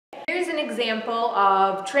Here's an example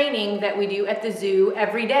of training that we do at the zoo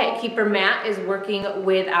every day. Keeper Matt is working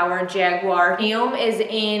with our Jaguar. Naom is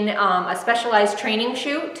in a specialized training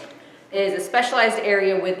chute. It is a specialized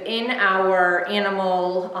area within our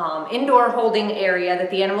animal indoor holding area that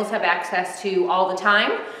the animals have access to all the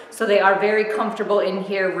time. So they are very comfortable in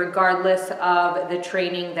here regardless of the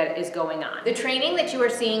training that is going on. The training that you are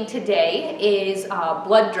seeing today is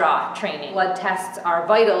blood draw training. Blood tests are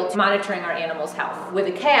vital to monitoring our animal's health. With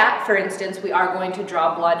a cat, for instance, we are going to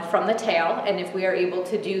draw blood from the tail, and if we are able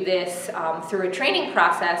to do this through a training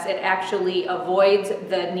process, it actually avoids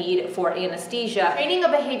the need for anesthesia. Training a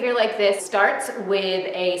behavior like this starts with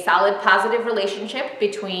a solid positive relationship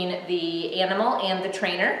between the animal and the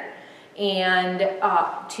trainer. And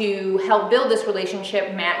to help build this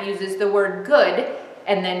relationship, Matt uses the word good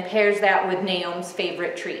and then pairs that with Naom's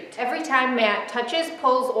favorite treat. Every time Matt touches,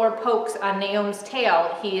 pulls, or pokes on Naom's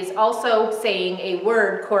tail, he is also saying a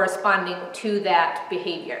word corresponding to that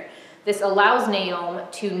behavior. This allows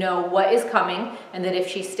Naom to know what is coming and that if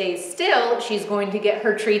she stays still, she's going to get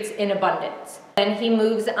her treats in abundance. Then he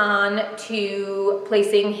moves on to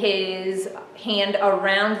placing his hand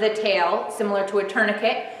around the tail, similar to a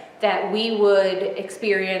tourniquet, that we would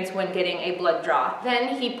experience when getting a blood draw.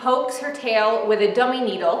 Then he pokes her tail with a dummy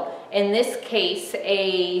needle, in this case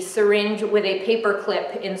a syringe with a paper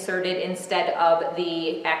clip inserted instead of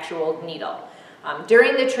the actual needle.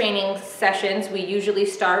 During the training sessions, we usually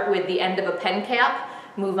start with the end of a pen cap,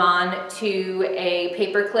 move on to a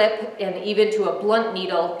paper clip, and even to a blunt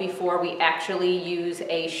needle before we actually use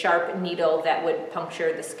a sharp needle that would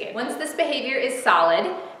puncture the skin. Once this behavior is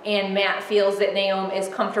solid and Matt feels that Naom is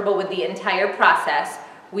comfortable with the entire process,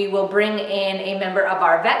 we will bring in a member of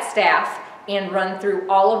our vet staff and run through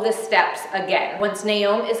all of the steps again. Once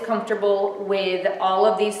Naom is comfortable with all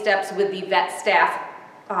of these steps with the vet staff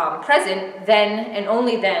present, then and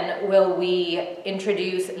only then will we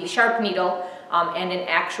introduce the sharp needle and an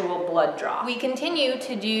actual blood draw. We continue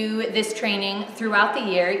to do this training throughout the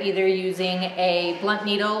year, either using a blunt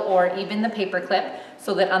needle or even the paper clip,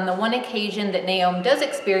 so that on the one occasion that Naom does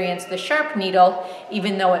experience the sharp needle,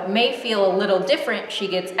 even though it may feel a little different, she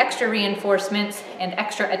gets extra reinforcements and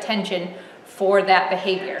extra attention for that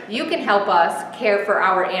behavior. You can help us care for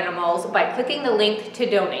our animals by clicking the link to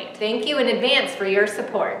donate. Thank you in advance for your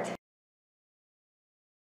support.